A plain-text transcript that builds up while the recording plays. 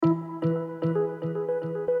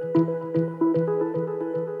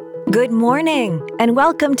Good morning, and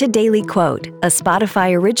welcome to Daily Quote, a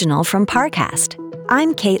Spotify original from Parcast.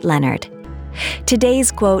 I'm Kate Leonard. Today's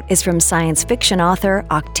quote is from science fiction author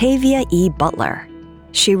Octavia E. Butler.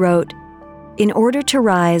 She wrote, "In order to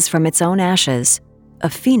rise from its own ashes, a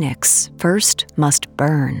phoenix first must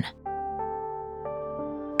burn."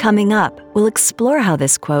 Coming up, we'll explore how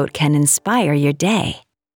this quote can inspire your day.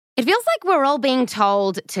 It feels like we're all being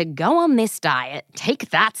told to go on this diet, take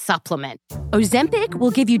that supplement. Ozempic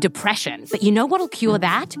will give you depression, but you know what'll cure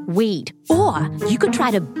that? Weed. Or you could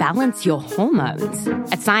try to balance your hormones.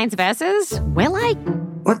 At Science Versus, we're like,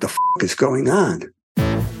 what the is going on?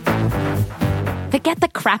 Forget the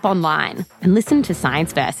crap online and listen to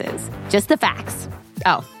Science Versus. Just the facts.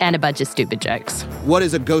 Oh, and a bunch of stupid jokes. What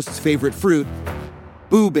is a ghost's favorite fruit?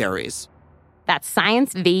 Blueberries. That's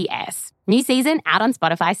Science VS. New season out on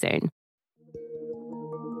Spotify soon.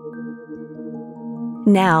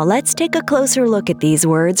 Now, let's take a closer look at these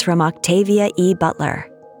words from Octavia E. Butler.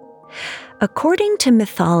 According to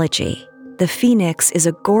mythology, the phoenix is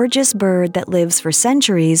a gorgeous bird that lives for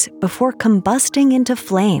centuries before combusting into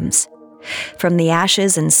flames. From the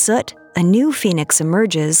ashes and soot, a new phoenix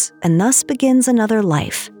emerges and thus begins another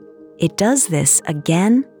life. It does this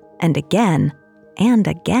again and again and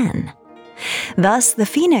again. Thus, the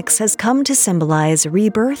phoenix has come to symbolize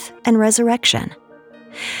rebirth and resurrection.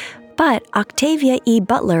 But Octavia E.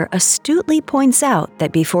 Butler astutely points out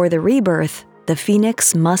that before the rebirth, the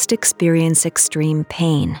phoenix must experience extreme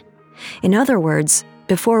pain. In other words,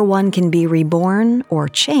 before one can be reborn or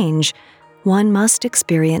change, one must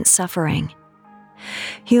experience suffering.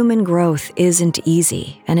 Human growth isn't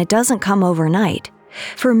easy, and it doesn't come overnight.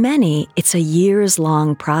 For many, it's a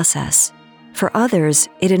years-long process. For others,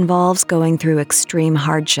 it involves going through extreme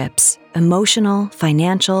hardships, emotional,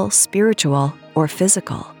 financial, spiritual, or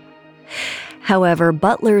physical. However,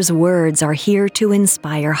 Butler's words are here to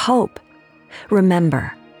inspire hope.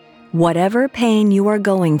 Remember, whatever pain you are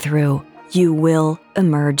going through, you will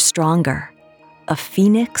emerge stronger. A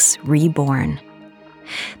phoenix reborn.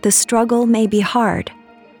 The struggle may be hard,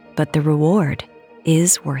 but the reward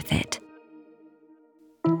is worth it.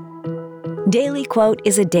 Daily Quote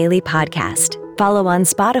is a daily podcast. Follow on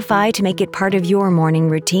Spotify to make it part of your morning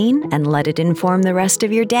routine and let it inform the rest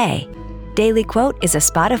of your day. Daily Quote is a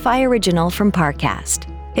Spotify original from Parcast.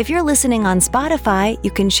 If you're listening on Spotify,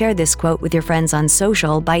 you can share this quote with your friends on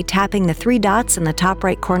social by tapping the 3 dots in the top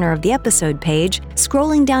right corner of the episode page,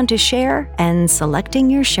 scrolling down to share, and selecting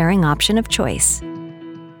your sharing option of choice.